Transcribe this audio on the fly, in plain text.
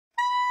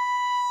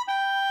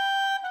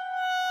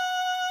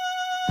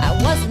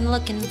wasn't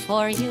looking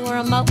for your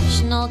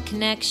emotional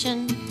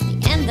connection,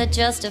 the end that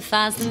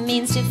justifies the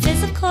means to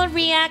physical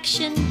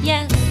reaction.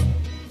 Yes,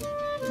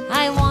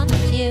 I want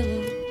you,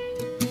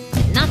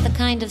 but not the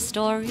kind of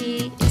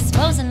story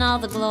exposing all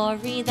the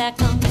glory that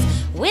comes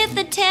with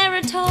the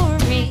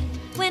territory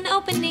when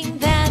opening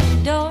that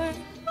door.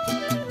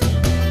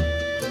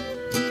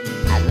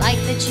 I like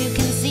that you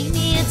can see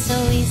me, it's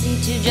so easy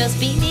to just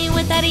be me,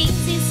 with that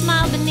easy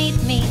smile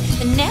beneath me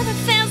that never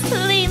fails to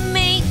leave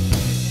me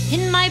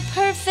in my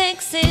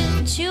perfect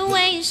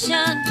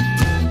situation.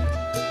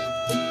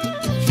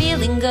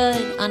 Feeling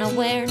good,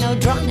 unaware, no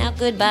drawn out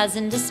goodbyes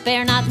in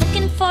despair, not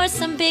looking for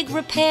some big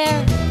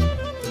repair.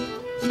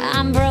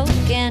 I'm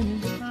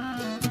broken,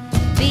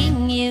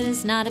 being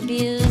used, not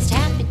abused,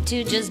 happy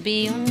to just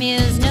be your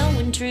muse. No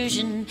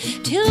intrusion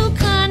to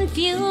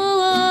confuse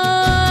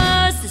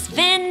this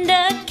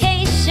vindication.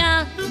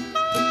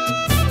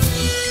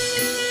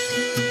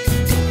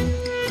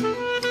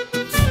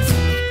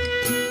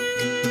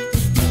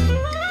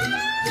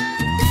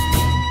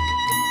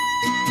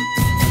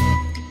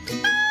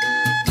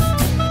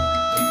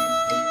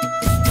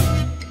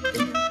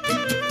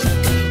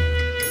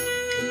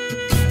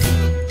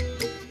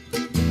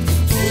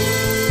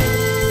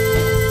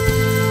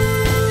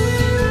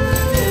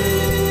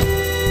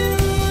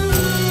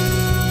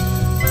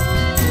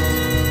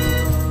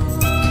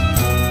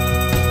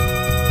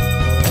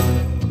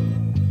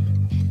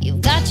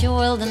 Your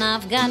world and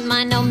I've got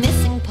mine, no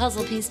missing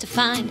puzzle piece to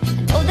find.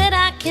 I know that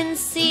I can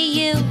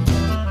see you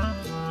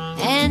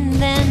and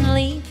then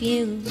leave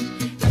you.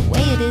 The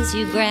way it is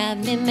you grab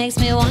me makes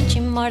me want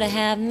you more to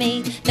have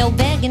me. No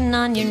begging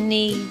on your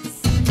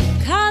knees,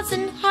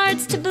 causing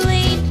hearts to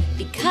bleed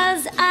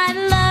because I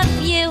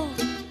love you.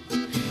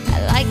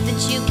 I like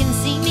that you can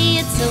see me,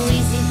 it's so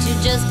easy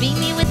to just be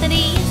me, with an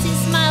easy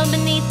smile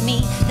beneath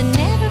me that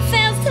never